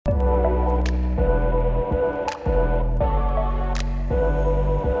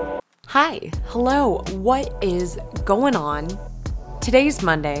Hi, hello, what is going on? Today's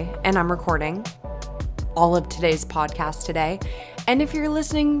Monday, and I'm recording all of today's podcast today. And if you're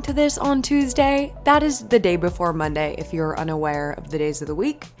listening to this on Tuesday, that is the day before Monday if you're unaware of the days of the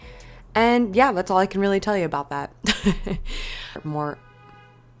week. And yeah, that's all I can really tell you about that.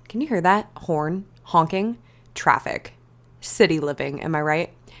 Can you hear that? Horn, honking, traffic, city living, am I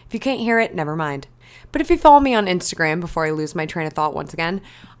right? If you can't hear it, never mind. But if you follow me on Instagram, before I lose my train of thought once again,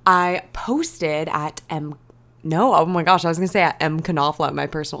 I posted at at Knopfler, my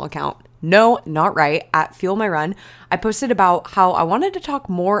personal account. No, not right, at Fuel My Run. I posted about how I wanted to talk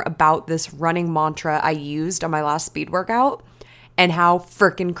more about this running mantra I used on my last speed workout and how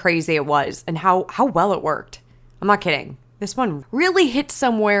freaking crazy it was and how well it worked. I'm not kidding. This one really hit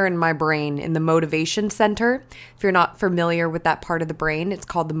somewhere in my brain in the motivation center. If you're not familiar with that part of the brain, it's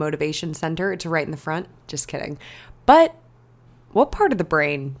called the motivation center. It's right in the front. Just kidding. But what part of the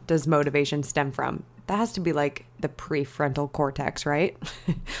brain does motivation stem from? That has to be like the prefrontal cortex, right?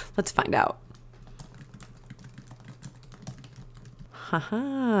 Let's find out.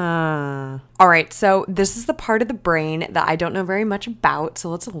 Haha. All right, so this is the part of the brain that I don't know very much about,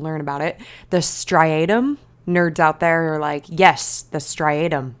 so let's learn about it. The striatum. Nerds out there are like, yes, the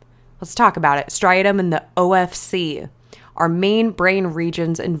striatum. Let's talk about it. Striatum and the OFC are main brain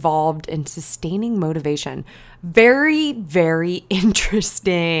regions involved in sustaining motivation. Very, very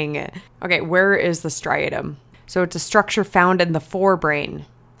interesting. Okay, where is the striatum? So it's a structure found in the forebrain.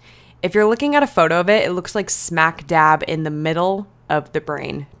 If you're looking at a photo of it, it looks like smack dab in the middle of the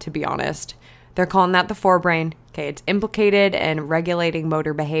brain, to be honest. They're calling that the forebrain. Okay, it's implicated in regulating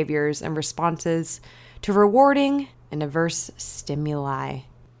motor behaviors and responses to rewarding and averse stimuli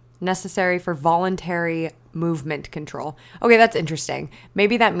necessary for voluntary movement control. Okay, that's interesting.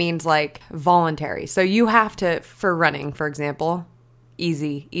 Maybe that means like voluntary. So you have to, for running, for example,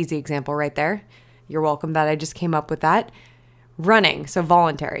 easy example right there. You're welcome that I just came up with that. Running, so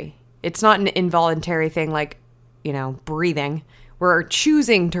voluntary. It's not an involuntary thing like, breathing. We're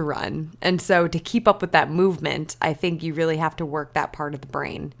choosing to run. And so to keep up with that movement, I think you really have to work that part of the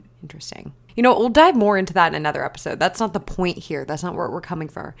brain. Interesting. We'll dive more into that in another episode. That's not the point here. That's not where we're coming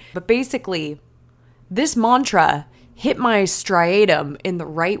from. But basically, this mantra hit my striatum in the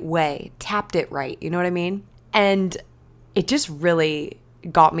right way, tapped it right. You know what I mean? And it just really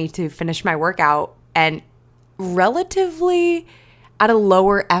got me to finish my workout and relatively at a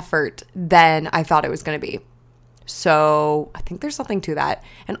lower effort than I thought it was going to be. So I think there's something to that.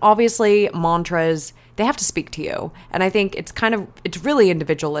 And obviously mantras, they have to speak to you. And I think it's really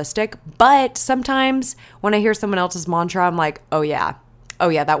individualistic. But sometimes when I hear someone else's mantra, I'm like, oh yeah,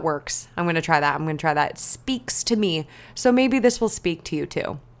 that works. I'm going to try that. It speaks to me. So maybe this will speak to you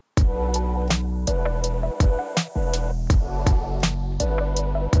too.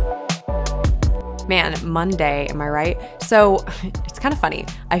 Man, Monday, am I right? So it's kind of funny.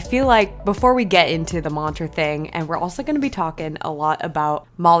 I feel like before we get into the mantra thing, and we're also going to be talking a lot about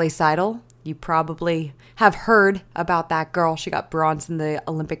Molly Seidel. You probably have heard about that girl. She got bronze in the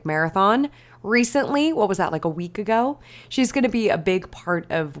Olympic marathon recently. What was that, like a week ago? She's going to be a big part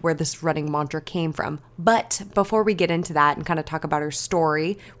of where this running mantra came from. But before we get into that and kind of talk about her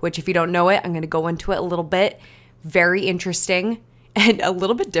story, which if you don't know it, I'm going to go into it a little bit. Very interesting. And a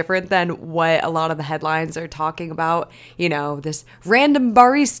little bit different than what a lot of the headlines are talking about. This random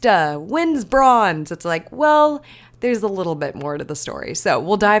barista wins bronze. It's like, well, there's a little bit more to the story. So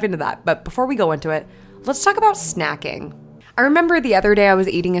we'll dive into that. But before we go into it, let's talk about snacking. I remember the other day I was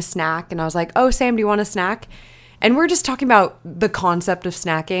eating a snack and I was like, oh, Sam, do you want a snack? And we're just talking about the concept of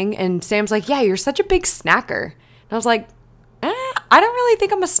snacking. And Sam's like, yeah, you're such a big snacker. And I was like, I don't really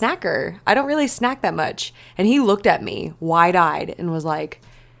think I'm a snacker. I don't really snack that much. And he looked at me wide-eyed and was like,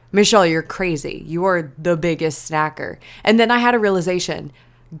 Michelle, you're crazy. You are the biggest snacker. And then I had a realization.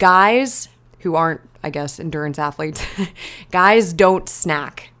 Guys who aren't, I guess, endurance athletes, guys don't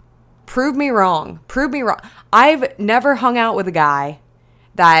snack. Prove me wrong. I've never hung out with a guy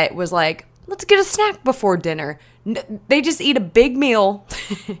that was like, let's get a snack before dinner. They just eat a big meal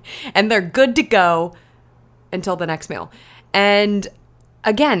and they're good to go until the next meal. And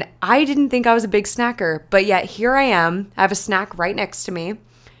again, I didn't think I was a big snacker, but yet here I am. I have a snack right next to me,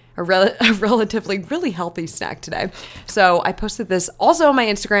 a relatively really healthy snack today. So I posted this also on my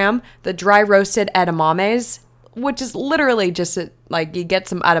Instagram, the dry roasted edamames, which is literally just like you get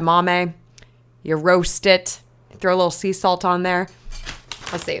some edamame, you roast it, throw a little sea salt on there.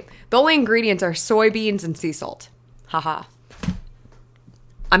 Let's see. The only ingredients are soybeans and sea salt. Haha.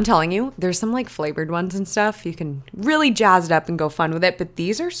 I'm telling you, there's some like flavored ones and stuff. You can really jazz it up and go fun with it. But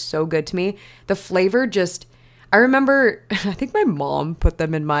these are so good to me. The flavor just, I remember, I think my mom put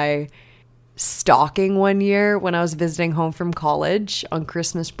them in my stocking one year when I was visiting home from college on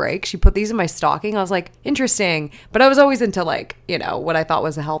Christmas break. She put these in my stocking. I was like, interesting. But I was always into like, what I thought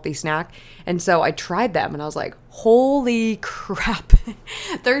was a healthy snack. And so I tried them and I was like, holy crap.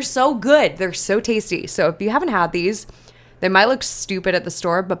 They're so good. They're so tasty. So if you haven't had these, they might look stupid at the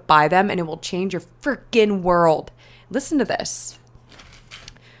store, but buy them and it will change your freaking world. Listen to this.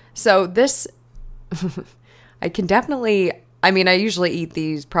 So this, I usually eat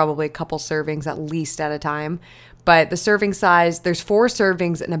these probably a couple servings at least at a time. But the serving size, there's 4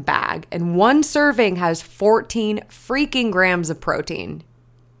 servings in a bag. And one serving has 14 freaking grams of protein.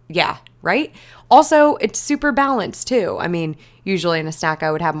 Yeah, right? Also, it's super balanced too. Usually in a snack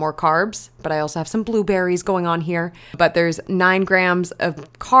I would have more carbs, but I also have some blueberries going on here. But there's 9 grams of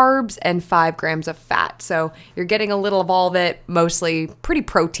carbs and 5 grams of fat. So you're getting a little of all of it, mostly pretty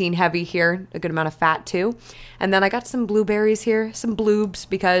protein heavy here, a good amount of fat too. And then I got some blueberries here, some bloobs,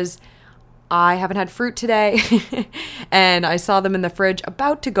 because I haven't had fruit today and I saw them in the fridge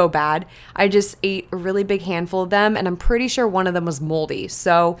about to go bad. I just ate a really big handful of them and I'm pretty sure one of them was moldy.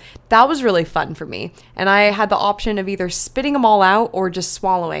 So that was really fun for me. And I had the option of either spitting them all out or just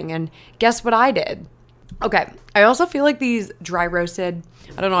swallowing. And guess what I did? Okay. I also feel like these dry roasted,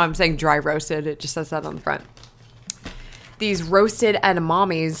 I don't know why I'm saying dry roasted. It just says that on the front. These roasted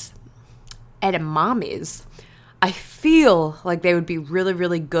edamames, I feel like they would be really,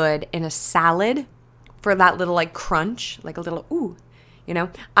 really good in a salad for that little like crunch, like a little, ooh,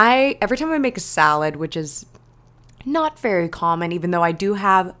 every time I make a salad, which is not very common, even though I do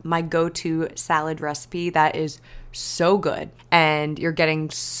have my go-to salad recipe that is so good and you're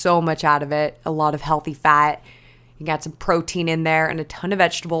getting so much out of it, a lot of healthy fat. You got some protein in there and a ton of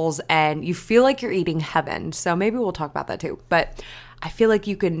vegetables and you feel like you're eating heaven. So maybe we'll talk about that too. But I feel like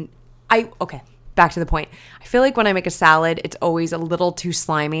okay. Back to the point. I feel like when I make a salad, it's always a little too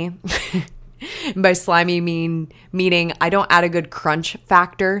slimy. By slimy meaning I don't add a good crunch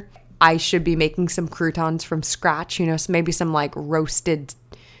factor. I should be making some croutons from scratch, so maybe some like roasted,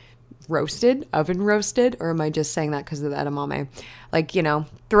 oven roasted, or am I just saying that because of the edamame? Like,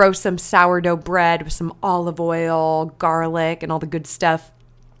 throw some sourdough bread with some olive oil, garlic, and all the good stuff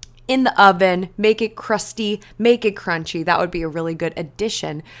in the oven, make it crusty, make it crunchy. That would be a really good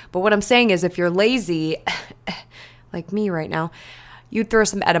addition. But what I'm saying is if you're lazy, like me right now, you'd throw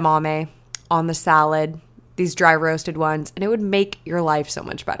some edamame on the salad, these dry roasted ones, and it would make your life so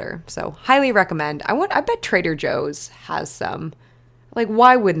much better. So highly recommend. I bet Trader Joe's has some. Like,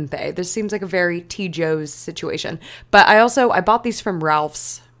 why wouldn't they? This seems like a very T. Joe's situation. But I bought these from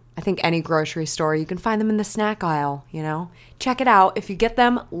Ralph's. I think any grocery store, you can find them in the snack aisle, Check it out. If you get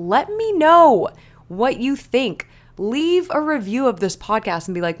them, let me know what you think. Leave a review of this podcast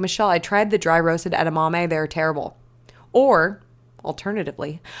and be like, Michelle, I tried the dry roasted edamame. They're terrible. Or,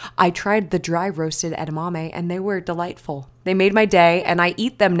 alternatively, I tried the dry roasted edamame and they were delightful. They made my day and I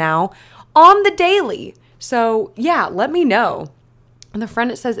eat them now on the daily. So yeah, let me know. On the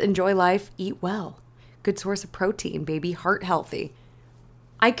front it says, enjoy life, eat well. Good source of protein, baby, heart healthy.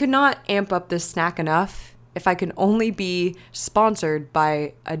 I could not amp up this snack enough if I can only be sponsored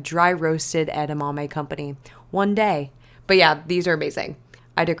by a dry roasted edamame company one day. But yeah, these are amazing.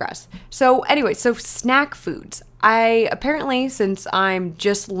 I digress. So anyway, snack foods. Since I'm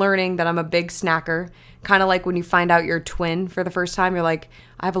just learning that I'm a big snacker, kind of like when you find out you're a twin for the first time, you're like,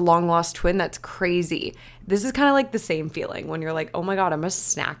 I have a long lost twin. That's crazy. This is kind of like the same feeling when you're like, oh my God, I'm a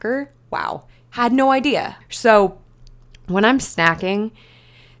snacker. Wow. Had no idea. So when I'm snacking,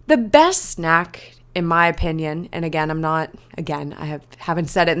 the best snack, in my opinion, and I haven't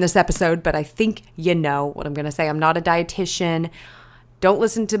said it in this episode, but I think you know what I'm going to say. I'm not a dietitian. Don't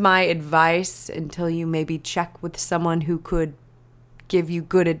listen to my advice until you maybe check with someone who could give you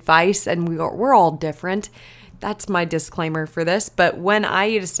good advice, and we're all different. That's my disclaimer for this. But when I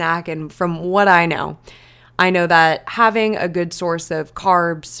eat a snack, and from what I know that having a good source of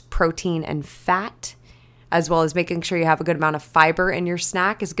carbs, protein, and fat, as well as making sure you have a good amount of fiber in your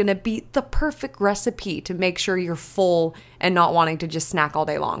snack, is going to be the perfect recipe to make sure you're full and not wanting to just snack all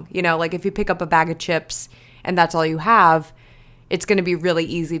day long. Like if you pick up a bag of chips and that's all you have, it's going to be really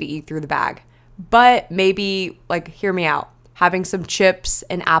easy to eat through the bag. But maybe, hear me out, having some chips,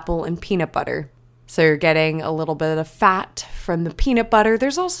 an apple, and peanut butter. So you're getting a little bit of fat from the peanut butter.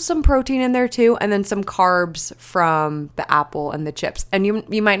 There's also some protein in there too, and then some carbs from the apple and the chips. And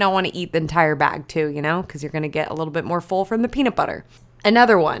you might not want to eat the entire bag too, because you're going to get a little bit more full from the peanut butter.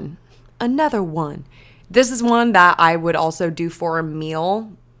 Another one. This is one that I would also do for a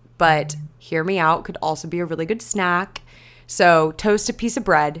meal, but hear me out, could also be a really good snack. So toast a piece of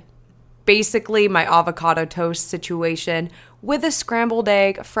bread, basically my avocado toast situation with a scrambled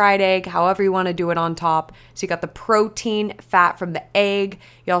egg, a fried egg, however you want to do it on top. So you got the protein, fat from the egg.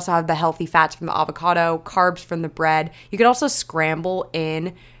 You also have the healthy fats from the avocado, carbs from the bread. You could also scramble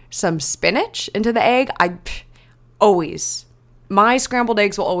in some spinach into the egg. My scrambled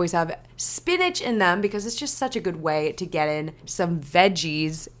eggs will always have spinach in them because it's just such a good way to get in some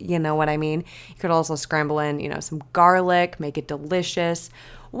veggies, you know what I mean? You could also scramble in, some garlic, make it delicious,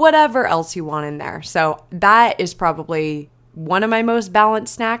 whatever else you want in there. So that is probably one of my most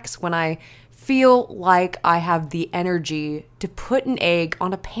balanced snacks when I feel like I have the energy to put an egg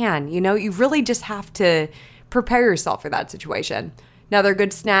on a pan. You really just have to prepare yourself for that situation. Another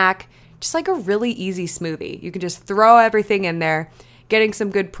good snack, just like a really easy smoothie. You can just throw everything in there, getting some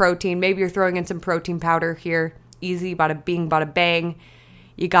good protein. Maybe you're throwing in some protein powder here. Easy, bada bing, bada bang.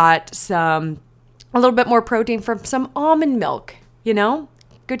 You got a little bit more protein from some almond milk,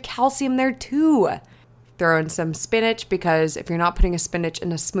 Good calcium there too. Throw in some spinach because if you're not putting a spinach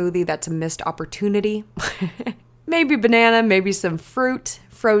in a smoothie, that's a missed opportunity. Maybe banana, maybe some fruit,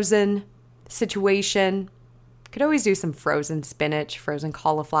 frozen situation. Could always do some frozen spinach, frozen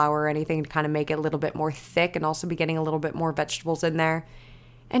cauliflower, or anything to kind of make it a little bit more thick and also be getting a little bit more vegetables in there.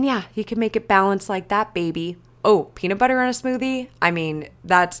 And yeah, you can make it balanced like that, baby. Oh, peanut butter in a smoothie? I mean,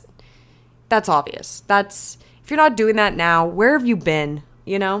 that's obvious. If you're not doing that now, where have you been,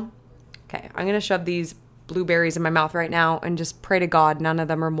 Okay, I'm going to shove these blueberries in my mouth right now and just pray to God none of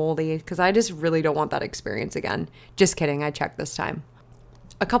them are moldy because I just really don't want that experience again. Just kidding, I checked this time.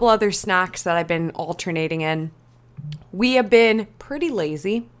 A couple other snacks that I've been alternating in. We have been pretty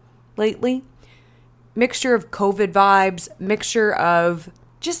lazy lately. Mixture of COVID vibes, mixture of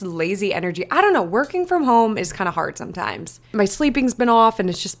just lazy energy. I don't know, working from home is kind of hard sometimes. My sleeping's been off and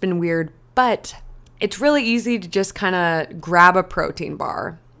it's just been weird, but it's really easy to just kind of grab a protein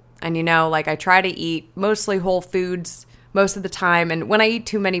bar. And I try to eat mostly whole foods most of the time. And when I eat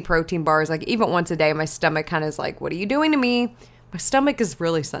too many protein bars, like even once a day, my stomach kind of is like, what are you doing to me? My stomach is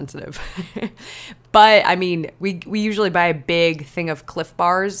really sensitive. But I mean, we usually buy a big thing of Cliff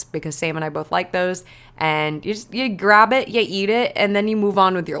Bars because Sam and I both like those. And you grab it, you eat it, and then you move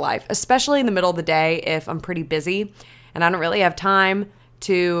on with your life, especially in the middle of the day if I'm pretty busy and I don't really have time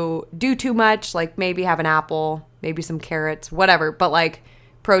to do too much, like maybe have an apple, maybe some carrots, whatever. But like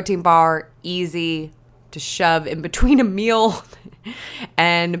protein bar, easy to shove in between a meal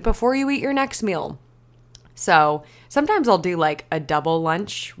and before you eat your next meal. So sometimes I'll do like a double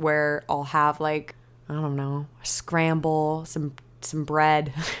lunch where I'll have like, I don't know, a scramble, some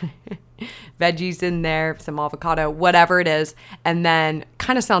bread, veggies in there, some avocado, whatever it is. And then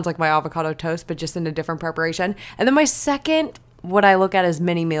kind of sounds like my avocado toast, but just in a different preparation. And then my second, what I look at as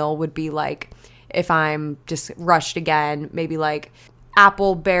mini meal would be like, if I'm just rushed again, maybe like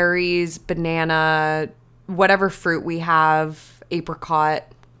apple, berries, banana, whatever fruit we have, apricot,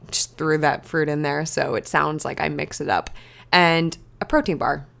 just threw that fruit in there. So it sounds like I mix it up. And a protein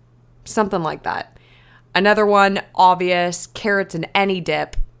bar, something like that. Another one, obvious, carrots in any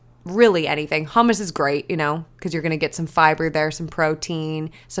dip, really anything. Hummus is great, because you're going to get some fiber there, some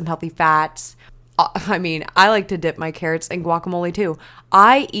protein, some healthy fats. I mean, I like to dip my carrots in guacamole too.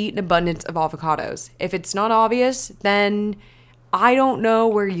 I eat an abundance of avocados. If it's not obvious, then I don't know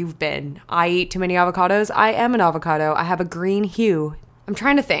where you've been. I eat too many avocados. I am an avocado. I have a green hue. I'm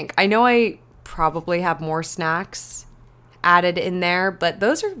trying to think. I know I probably have more snacks added in there, but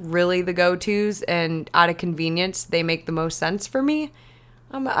those are really the go-tos, and out of convenience, they make the most sense for me.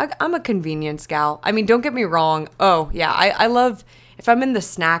 I'm a convenience gal. I mean, don't get me wrong. Oh, yeah, I love, if I'm in the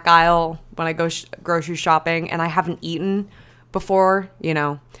snack aisle when I go grocery shopping and I haven't eaten before,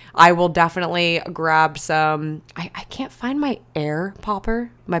 I will definitely grab some. I can't find my air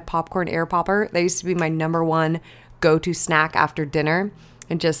popper, my popcorn air popper. That used to be my number one go-to snack after dinner.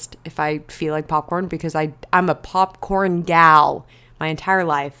 And just if I feel like popcorn, because I'm a popcorn gal my entire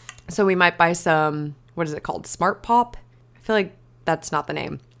life. So we might buy some, what is it called? Smart Pop? I feel like that's not the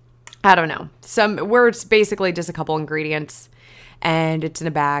name. I don't know. Where it's basically just a couple ingredients and it's in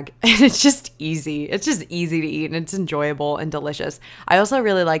a bag and it's just easy. It's just easy to eat and it's enjoyable and delicious. I also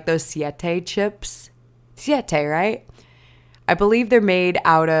really like those Siete chips. Siete, right? I believe they're made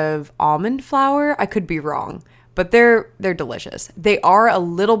out of almond flour. I could be wrong, but they're delicious. They are a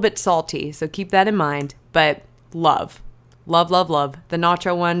little bit salty, so keep that in mind, but love. The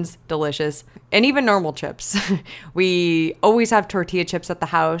nacho ones, delicious. And even normal chips. We always have tortilla chips at the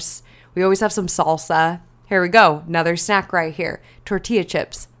house. We always have some salsa. Here we go. Another snack right here. Tortilla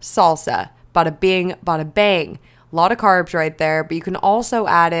chips, salsa, bada bing, bada bang. A lot of carbs right there, but you can also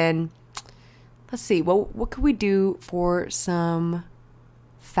add in, let's see, what could we do for some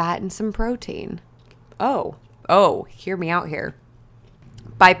fat and some protein. Oh, hear me out here.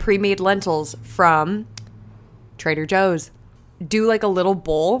 Buy pre-made lentils from Trader Joe's. Do like a little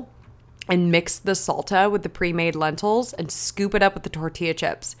bowl and mix the salsa with the pre-made lentils and scoop it up with the tortilla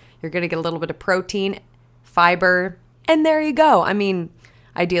chips. You're going to get a little bit of protein, fiber, and there you go. I mean,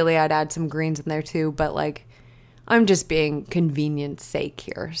 ideally I'd add some greens in there too, but like I'm just being convenience sake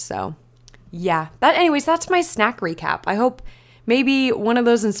here. So yeah, that's my snack recap. I hope maybe one of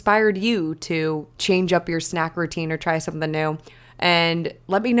those inspired you to change up your snack routine or try something new. And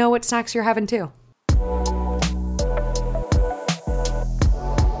let me know what snacks you're having too.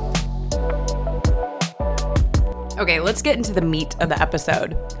 Okay, let's get into the meat of the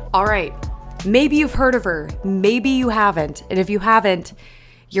episode. All right, maybe you've heard of her, maybe you haven't. And if you haven't,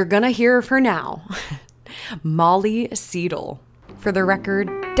 you're gonna hear of her now. Molly Seidel. For the record,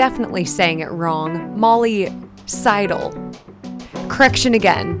 definitely saying it wrong. Molly Seidel. Correction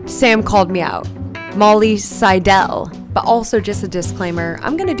again, Sam called me out. Molly Seidel. But also just a disclaimer,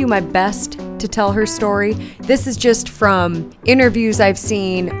 I'm gonna do my best to tell her story. This is just from interviews I've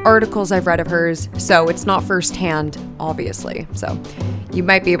seen, articles I've read of hers, so it's not firsthand, obviously. So you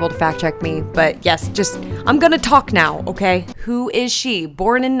might be able to fact check me, but yes, I'm gonna talk now, okay? Who is she?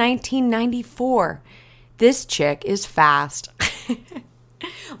 Born in 1994. This chick is fast.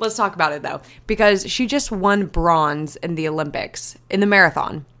 Let's talk about it though, because she just won bronze in the Olympics in the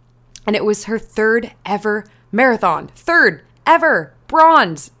marathon. And it was her third ever marathon. Third ever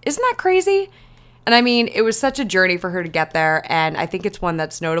bronze. Isn't that crazy? And I mean, it was such a journey for her to get there. And I think it's one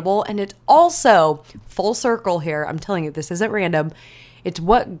that's notable. And it's also full circle here. I'm telling you, this isn't random. It's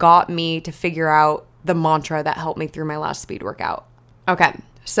what got me to figure out the mantra that helped me through my last speed workout. Okay.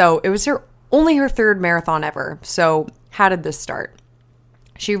 So it was only her third marathon ever. So how did this start?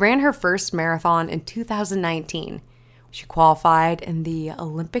 She ran her first marathon in 2019. She qualified in the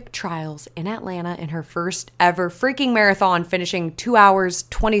Olympic trials in Atlanta in her first ever freaking marathon, finishing 2 hours,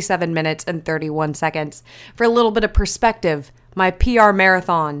 27 minutes, and 31 seconds. For a little bit of perspective, my PR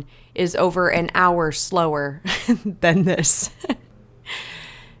marathon is over an hour slower than this.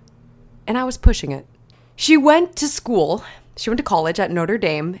 And I was pushing it. She went to school. She went to college at Notre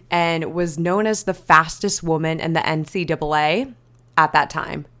Dame and was known as the fastest woman in the NCAA. At that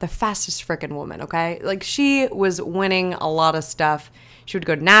time, the fastest freaking woman, okay? Like, she was winning a lot of stuff. She would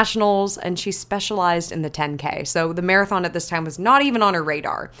go to nationals, and she specialized in the 10K. So the marathon at this time was not even on her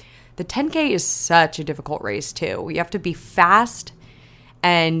radar. The 10K is such a difficult race, too. You have to be fast,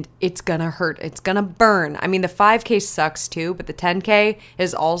 and it's gonna hurt. It's gonna burn. I mean, the 5K sucks, too, but the 10K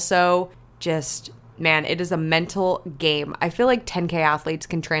is also just... Man, it is a mental game. I feel like 10K athletes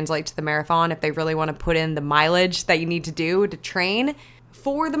can translate to the marathon if they really want to put in the mileage that you need to do to train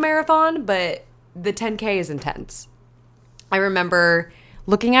for the marathon, but the 10K is intense. I remember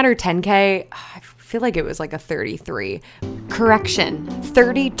looking at her 10K, I feel like it was like a 33. Correction,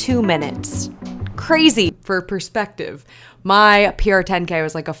 32 minutes. Crazy for perspective. My PR 10K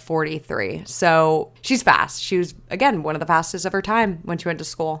was like a 43. So she's fast. She was, again, one of the fastest of her time when she went to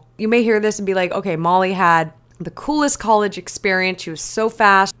school. You may hear this and be like, okay, Molly had the coolest college experience. She was so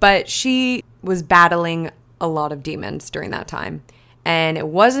fast, but she was battling a lot of demons during that time. And it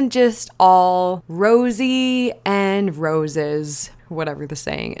wasn't just all rosy and roses, whatever the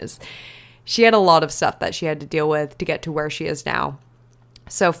saying is. She had a lot of stuff that she had to deal with to get to where she is now.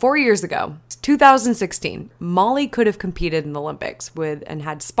 So 4 years ago, 2016, Molly could have competed in the Olympics and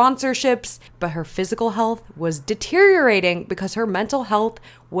had sponsorships, but her physical health was deteriorating because her mental health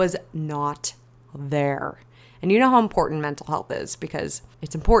was not there. And you know how important mental health is, because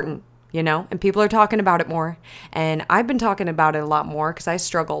it's important, you know, and people are talking about it more. And I've been talking about it a lot more because I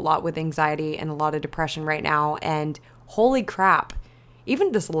struggle a lot with anxiety and a lot of depression right now. And holy crap,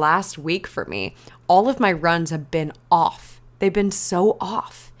 even this last week for me, all of my runs have been off. They've been so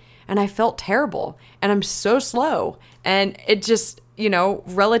off, and I felt terrible, and I'm so slow, and it just, you know,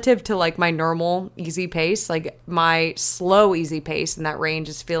 relative to like my normal easy pace, like my slow easy pace in that range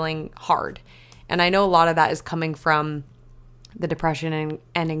is feeling hard. And I know a lot of that is coming from the depression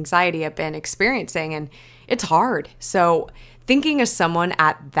and anxiety I've been experiencing, and it's hard. So thinking as someone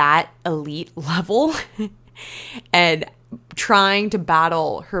at that elite level and trying to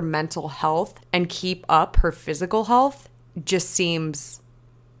battle her mental health and keep up her physical health just seems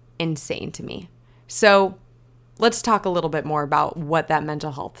insane to me. So let's talk a little bit more about what that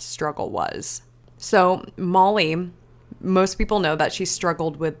mental health struggle was. So Molly, most people know that she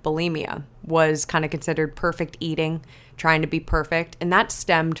struggled with bulimia, was kind of considered perfect eating, trying to be perfect, and that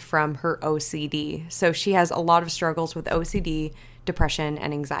stemmed from her OCD. So she has a lot of struggles with OCD, depression,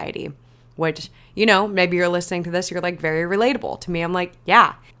 and anxiety. which, maybe you're listening to this, you're like very relatable. To me, I'm like,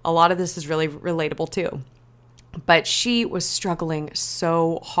 yeah, a lot of this is really relatable too. But she was struggling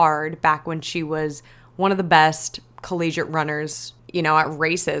so hard back when she was one of the best collegiate runners, at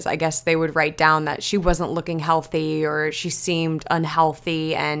races. I guess they would write down that she wasn't looking healthy or she seemed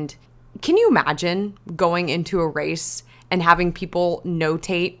unhealthy. And can you imagine going into a race and having people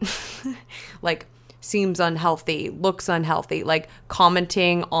notate like seems unhealthy, looks unhealthy, like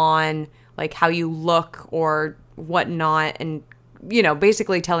commenting on like how you look or whatnot, and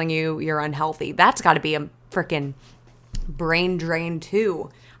basically telling you you're unhealthy? That's got to be a freaking brain drain too.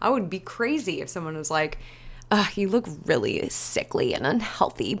 I would be crazy if someone was like, you look really sickly and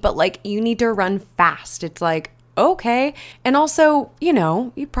unhealthy, but like you need to run fast. It's like, okay. And also,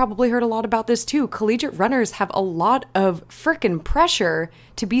 you probably heard a lot about this too. Collegiate runners have a lot of freaking pressure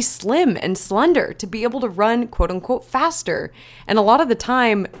to be slim and slender, to be able to run quote unquote faster. And a lot of the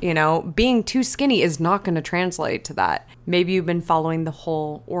time, being too skinny is not going to translate to that. Maybe you've been following the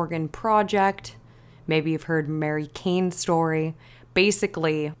whole Oregon Project. Maybe you've heard Mary Cain's story.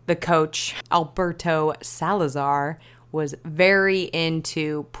 Basically, the coach, Alberto Salazar, was very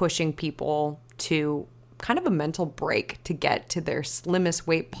into pushing people to kind of a mental break to get to their slimmest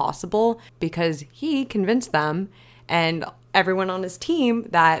weight possible, because he convinced them and everyone on his team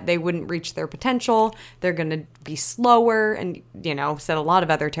that they wouldn't reach their potential. The're going to be slower and, said a lot of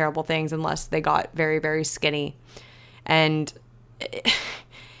other terrible things unless they got very, very skinny. And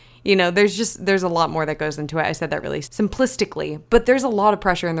there's a lot more that goes into it. I said that really simplistically, but there's a lot of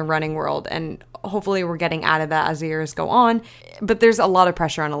pressure in the running world, and hopefully we're getting out of that as the years go on. But there's a lot of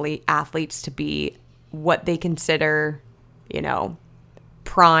pressure on elite athletes to be what they consider,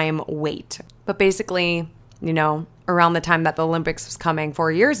 prime weight. But basically, around the time that the Olympics was coming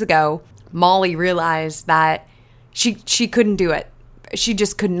 4 years ago, Molly realized that she couldn't do it. She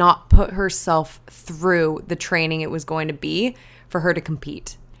just could not put herself through the training it was going to be for her to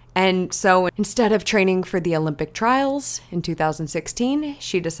compete. And so instead of training for the Olympic trials in 2016,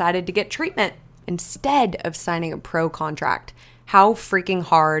 she decided to get treatment instead of signing a pro contract. How freaking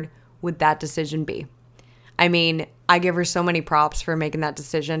hard would that decision be? I mean, I give her so many props for making that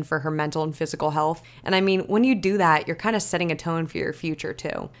decision for her mental and physical health. And I mean, when you do that, you're kind of setting a tone for your future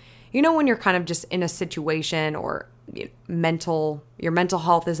too. When you're kind of just in a situation or your mental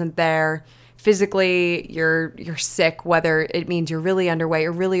health isn't there, physically you're sick, whether it means you're really underweight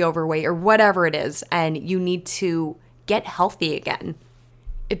or really overweight or whatever it is, and you need to get healthy again.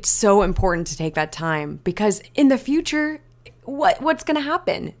 It's so important to take that time, because in the future, what's going to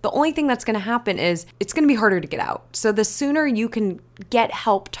happen? The only thing that's going to happen is it's going to be harder to get out. So the sooner you can get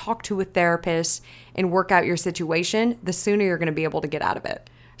help, talk to a therapist, and work out your situation, the sooner you're going to be able to get out of it.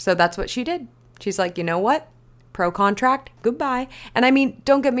 So that's what she did. She's like, you know what? Pro contract, goodbye. And I mean,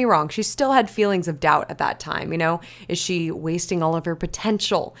 don't get me wrong, she still had feelings of doubt at that time. Is she wasting all of her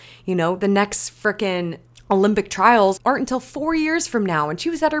potential? The next frickin' Olympic trials aren't until 4 years from now, and she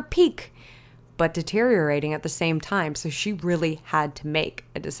was at her peak, but deteriorating at the same time. So she really had to make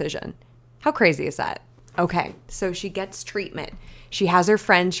a decision. How crazy is that? Okay, so she gets treatment. She has her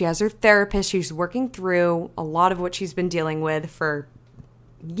friends, she has her therapist. She's working through a lot of what she's been dealing with for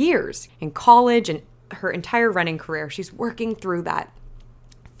years in college and her entire running career. She's working through that.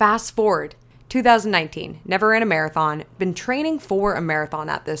 Fast forward, 2019, never ran a marathon, been training for a marathon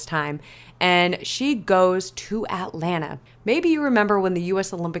at this time, and she goes to Atlanta. Maybe you remember when the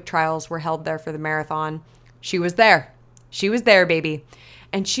U.S. Olympic trials were held there for the marathon. She was there. She was there, baby.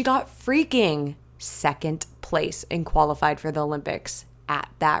 And she got freaking second place and qualified for the Olympics at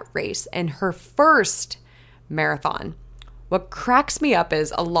that race in her first marathon. What cracks me up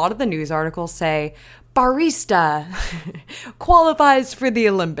is a lot of the news articles say, barista qualifies for the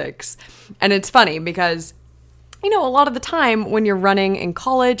Olympics. And it's funny because, a lot of the time when you're running in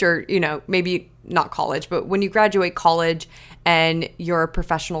college or, maybe not college, but when you graduate college and you're a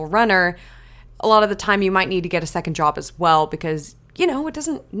professional runner, a lot of the time you might need to get a second job as well because, it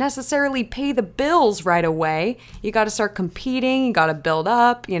doesn't necessarily pay the bills right away. You got to start competing. You got to build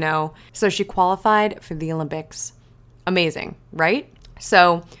up, So she qualified for the Olympics. Amazing, right?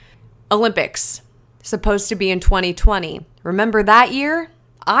 So Olympics, supposed to be in 2020. Remember that year?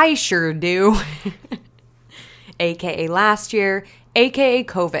 I sure do. AKA last year, AKA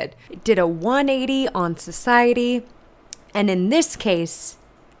COVID. Did a 180 on society. And in this case,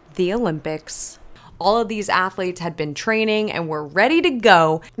 the Olympics. All of these athletes had been training and were ready to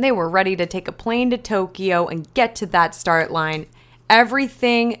go. They were ready to take a plane to Tokyo and get to that start line.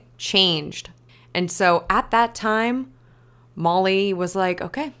 Everything changed. And so at that time, Molly was like,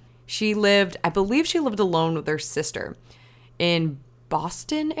 okay. I believe she lived alone with her sister in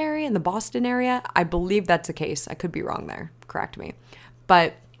Boston area, in the Boston area. I believe that's the case. I could be wrong there. Correct me.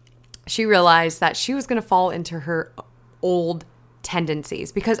 But she realized that she was going to fall into her old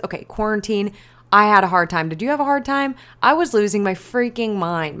tendencies because, okay, quarantine, I had a hard time. Did you have a hard time? I was losing my freaking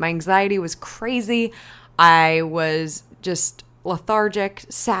mind. My anxiety was crazy. I was just lethargic,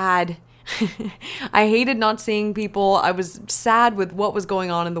 sad. I hated not seeing people. I was sad with what was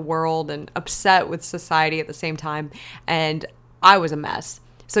going on in the world and upset with society at the same time. And I was a mess.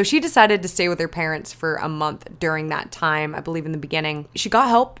 So she decided to stay with her parents for a month during that time, I believe in the beginning. She got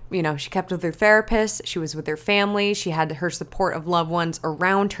help, she kept with her therapist, she was with her family, she had her support of loved ones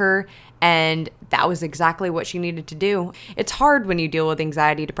around her, and that was exactly what she needed to do. It's hard when you deal with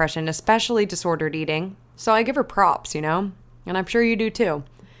anxiety, depression, especially disordered eating. So I give her props, and I'm sure you do too,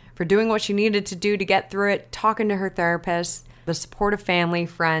 for doing what she needed to do to get through it, talking to her therapist, the support of family,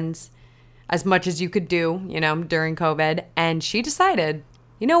 friends, as much as you could do, during COVID. And she decided,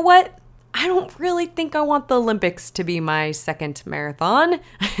 you know what? I don't really think I want the Olympics to be my second marathon.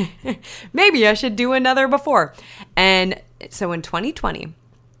 Maybe I should do another before. And so in 2020,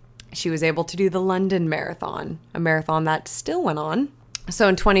 she was able to do the London Marathon, a marathon that still went on. So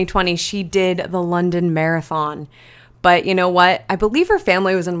in 2020, she did the London Marathon. But you know what? I believe her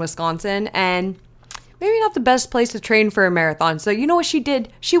family was in Wisconsin, and maybe not the best place to train for a marathon. So you know what she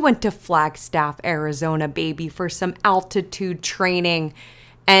did? She went to Flagstaff, Arizona, baby, for some altitude training.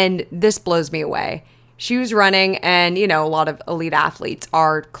 And this blows me away. She was running, and, a lot of elite athletes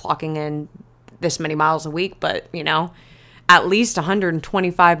are clocking in this many miles a week, but, at least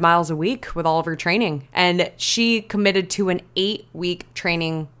 125 miles a week with all of her training. And she committed to an 8-week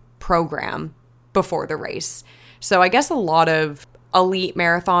training program before the race. So I guess a lot of elite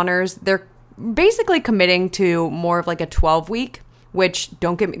marathoners, they're basically committing to more of like a 12-week, which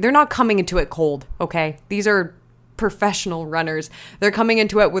don't get me, they're not coming into it cold, okay? These are professional runners. They're coming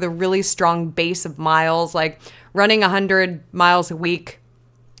into it with a really strong base of miles. Like running 100 miles a week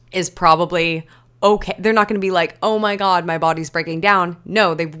is probably okay. They're not going to be like, oh my God, my body's breaking down.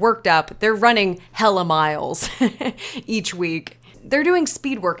 No, they've worked up. They're running hella miles each week. They're doing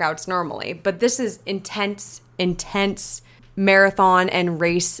speed workouts normally, but this is intense marathon and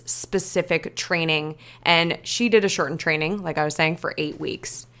race specific training. And she did a shortened training, like I was saying, for 8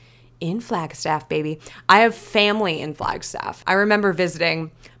 weeks. In Flagstaff, baby. I have family in Flagstaff. I remember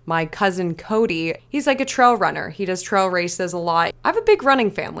visiting my cousin Cody. He's like a trail runner. He does trail races a lot. I have a big running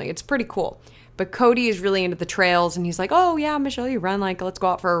family. It's pretty cool. But Cody is really into the trails, and he's like, oh yeah, Michelle, you run, like, let's go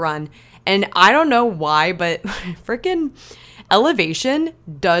out for a run. And I don't know why, but freaking elevation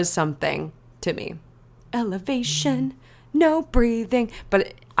does something to me. Elevation, no breathing.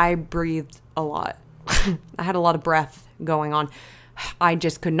 But I breathed a lot. I had a lot of breath going on. I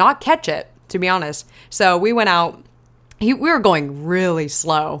just could not catch it, to be honest. So we went out. We were going really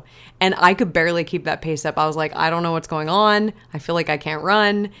slow, and I could barely keep that pace up. I was like, I don't know what's going on. I feel like I can't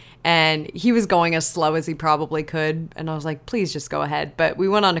run. And he was going as slow as he probably could. And I was like, please just go ahead. But we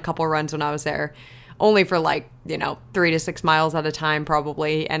went on a couple runs when I was there, only for 3 to 6 miles at a time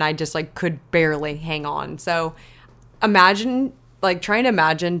probably. And I just could barely hang on. So imagine trying to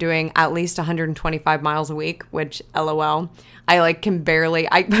imagine doing at least 125 miles a week, which LOL, I can barely,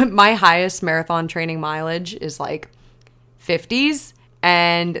 my highest marathon training mileage is 50s,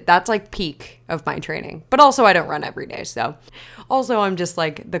 and that's peak of my training. But also I don't run every day. So also I'm just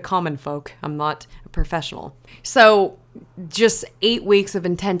the common folk. I'm not a professional. So just 8 weeks of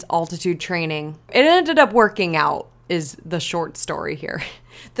intense altitude training. It ended up working out is the short story here.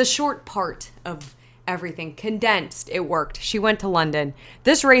 The short part of everything condensed. It worked. She went to London.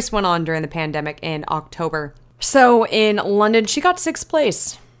 This race went on during the pandemic in October. So in London, she got 6th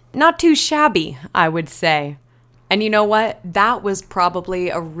place. Not too shabby, I would say. And you know what? That was probably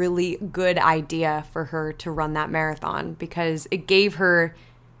a really good idea for her to run that marathon because it gave her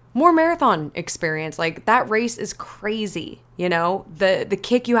more marathon experience. That race is crazy. The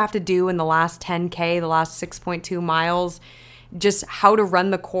kick you have to do in the last 10K, the last 6.2 miles, just how to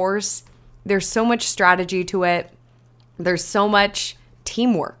run the course. There's so much strategy to it. There's so much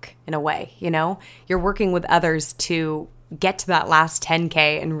teamwork in a way, You're working with others to get to that last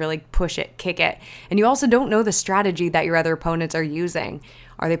 10K and really push it, kick it. And you also don't know the strategy that your other opponents are using.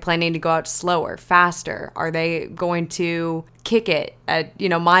 Are they planning to go out slower, faster? Are they going to kick it at,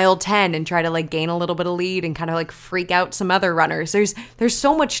 mile 10 and try to gain a little bit of lead and kind of freak out some other runners? There's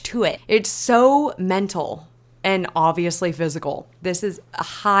so much to it. It's so mental and obviously physical. This is a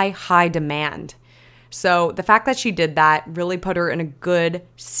high demand. So the fact that she did that really put her in a good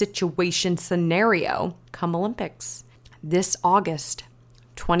scenario come Olympics. This August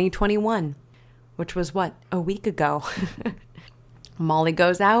 2021, which was a week ago. Molly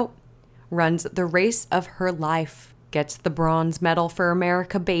goes out, runs the race of her life, gets the bronze medal for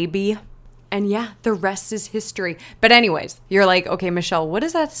America, baby. And yeah, the rest is history. But anyways, you're like, okay, Michelle, what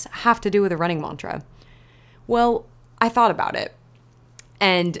does that have to do with a running mantra? Well, I thought about it.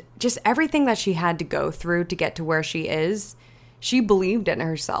 And just everything that she had to go through to get to where she is, she believed in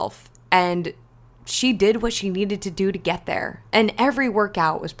herself. And she did what she needed to do to get there. And every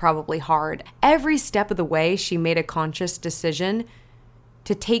workout was probably hard. Every step of the way, she made a conscious decision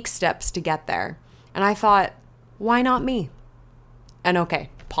to take steps to get there. And I thought, why not me? And okay,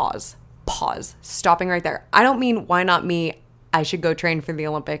 pause, stopping right there. I don't mean why not me? I should go train for the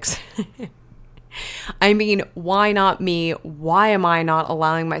Olympics. I mean, why not me? Why am I not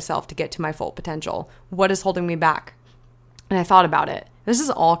allowing myself to get to my full potential? What is holding me back? And I thought about it. This is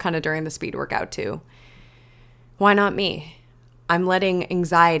all kind of during the speed workout too. Why not me? I'm letting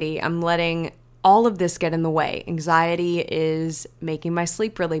anxiety, I'm letting all of this get in the way. Anxiety is making my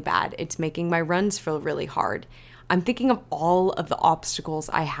sleep really bad. It's making my runs feel really hard. I'm thinking of all of the obstacles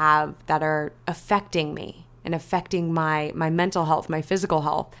I have that are affecting me and affecting my mental health, my physical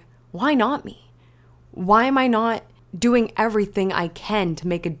health. Why not me? Why am I not doing everything I can to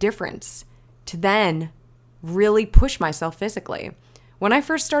make a difference, to then really push myself physically? When I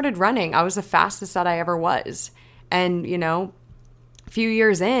first started running, I was the fastest that I ever was. And, a few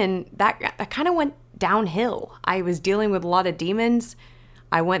years in, that kind of went downhill. I was dealing with a lot of demons.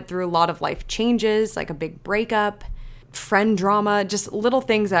 I went through a lot of life changes, like a big breakup, friend drama, just little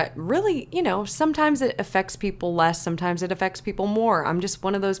things that really, sometimes it affects people less, sometimes it affects people more. I'm just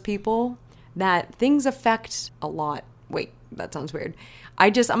one of those people that things affect a lot. Wait, that sounds weird.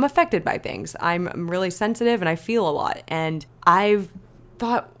 I'm affected by things. I'm really sensitive and I feel a lot. And I've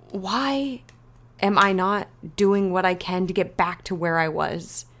thought, why am I not doing what I can to get back to where I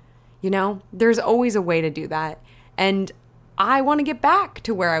was? There's always a way to do that. And I want to get back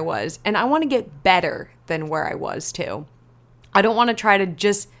to where I was, and I want to get better than where I was too. I don't want to try to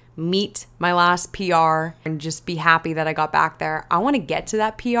just meet my last PR and just be happy that I got back there. I want to get to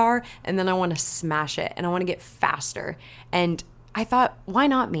that PR, and then I want to smash it, and I want to get faster. And I thought, why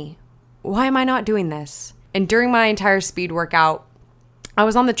not me? Why am I not doing this? And during my entire speed workout, I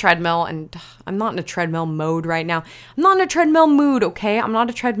was on the treadmill, and I'm not in a treadmill mode right now. I'm not in a treadmill mood, okay? I'm not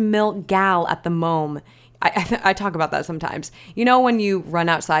a treadmill gal at the moment. I talk about that sometimes. When you run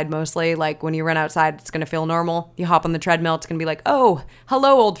outside mostly, like when you run outside, it's going to feel normal. You hop on the treadmill, it's going to be like, oh,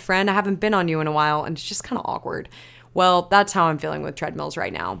 hello, old friend. I haven't been on you in a while. And it's just kind of awkward. Well, that's how I'm feeling with treadmills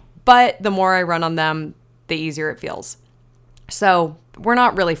right now. But the more I run on them, the easier it feels. So we're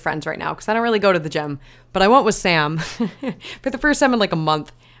not really friends right now because I don't really go to the gym. But I went with Sam for the first time in like a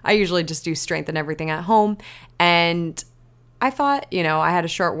month. I usually just do strength and everything at home. And I thought, I had a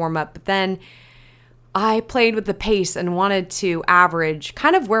short warm up, but then I played with the pace and wanted to average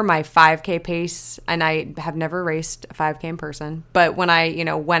kind of where my 5K pace, and I have never raced a 5K in person, but when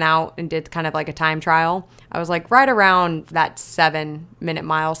I, went out and did kind of like a time trial, I was like right around that 7-minute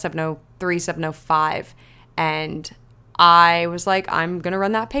mile, 7:03, 7:05. And I was like, I'm going to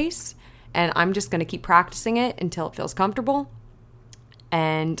run that pace and I'm just going to keep practicing it until it feels comfortable.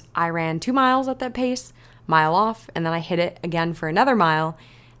 And I ran 2 miles at that pace, mile off, and then I hit it again for another mile.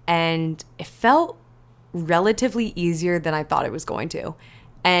 And it felt relatively easier than I thought it was going to.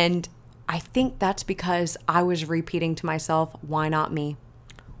 And I think that's because I was repeating to myself, why not me?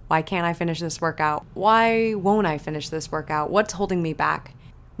 Why can't I finish this workout? Why won't I finish this workout? What's holding me back?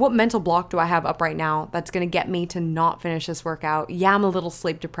 What mental block do I have up right now that's going to get me to not finish this workout? Yeah, I'm a little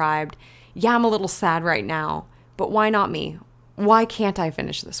sleep deprived. Yeah, I'm a little sad right now. But why not me? Why can't I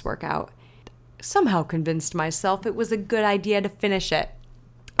finish this workout? Somehow convinced myself it was a good idea to finish it.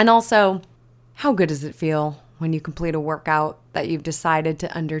 And also, how good does it feel when you complete a workout that you've decided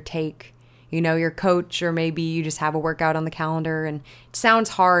to undertake? Your coach, or maybe you just have a workout on the calendar and it sounds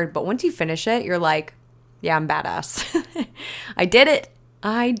hard, but once you finish it, you're like, yeah, I'm badass. I did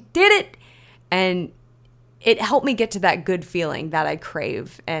it. And it helped me get to that good feeling that I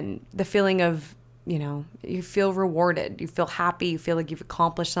crave, and the feeling of, you feel rewarded, you feel happy, you feel like you've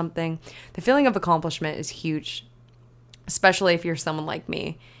accomplished something. The feeling of accomplishment is huge, especially if you're someone like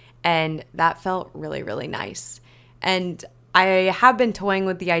me. And that felt really, really nice. And I have been toying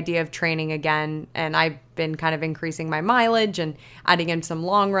with the idea of training again, and I've been kind of increasing my mileage and adding in some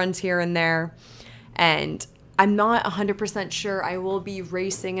long runs here and there. And I'm not 100% sure I will be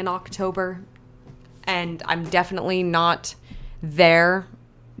racing in October, and I'm definitely not there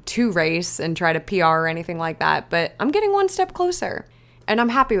to race and try to PR or anything like that, but I'm getting one step closer. And I'm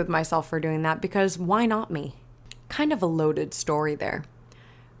happy with myself for doing that, because why not me? Kind of a loaded story there.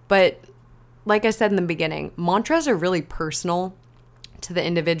 But like I said in the beginning, mantras are really personal, to the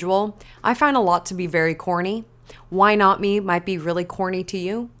individual. I find a lot to be very corny. Why Not Me might be really corny to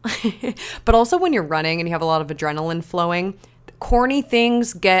you. But also when you're running and you have a lot of adrenaline flowing, corny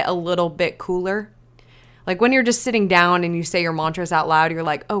things get a little bit cooler. Like when you're just sitting down and you say your mantras out loud, you're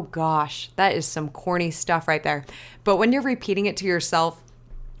like, oh gosh, that is some corny stuff right there. But when you're repeating it to yourself,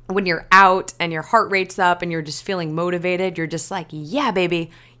 when you're out and your heart rate's up and you're just feeling motivated, you're just like, yeah,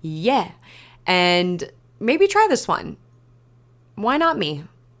 baby, yeah. And maybe try this one. Why not me?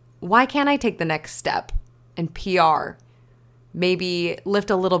 Why can't I take the next step and PR? Maybe lift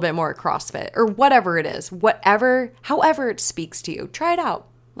a little bit more at CrossFit or whatever it is, however it speaks to you. Try it out.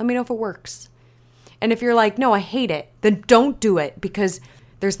 Let me know if it works. And if you're like, no, I hate it, then don't do it, because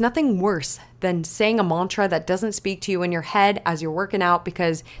there's nothing worse than saying a mantra that doesn't speak to you in your head as you're working out,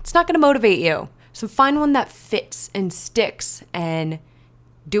 because it's not going to motivate you. So find one that fits and sticks and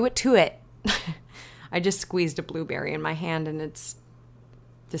do it to it. I just squeezed a blueberry in my hand and it's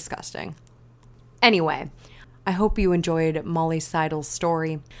disgusting. Anyway, I hope you enjoyed Molly Seidel's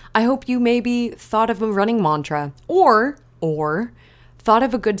story. I hope you maybe thought of a running mantra or thought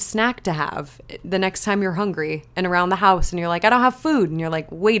of a good snack to have the next time you're hungry and around the house and you're like, I don't have food. And you're like,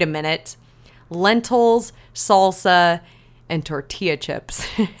 wait a minute, lentils, salsa, and tortilla chips.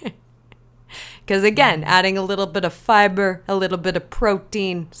 Because again, adding a little bit of fiber, a little bit of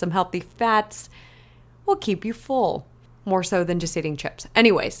protein, some healthy fats will keep you full. More so than just eating chips.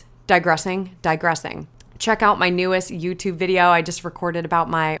 Anyways, digressing. Check out my newest YouTube video I just recorded about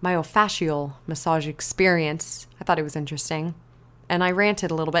my myofascial massage experience. I thought it was interesting. And I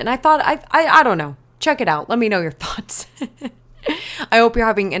ranted a little bit. And I thought, I don't know. Check it out. Let me know your thoughts. I hope you're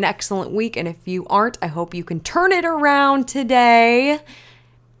having an excellent week. And if you aren't, I hope you can turn it around today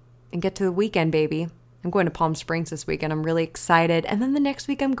and get to the weekend, baby. I'm going to Palm Springs this weekend. I'm really excited. And then the next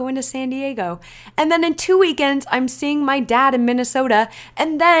week, I'm going to San Diego. And then in 2 weekends, I'm seeing my dad in Minnesota.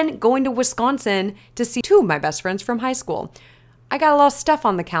 And then going to Wisconsin to see 2 of my best friends from high school. I got a lot of stuff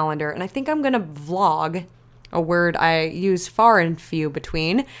on the calendar. And I think I'm going to vlog, a word I use far and few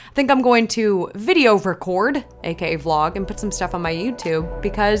between. I think I'm going to video record, aka vlog, and put some stuff on my YouTube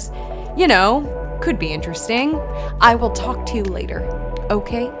because, could be interesting. I will talk to you later.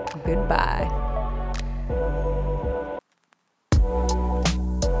 Okay, goodbye.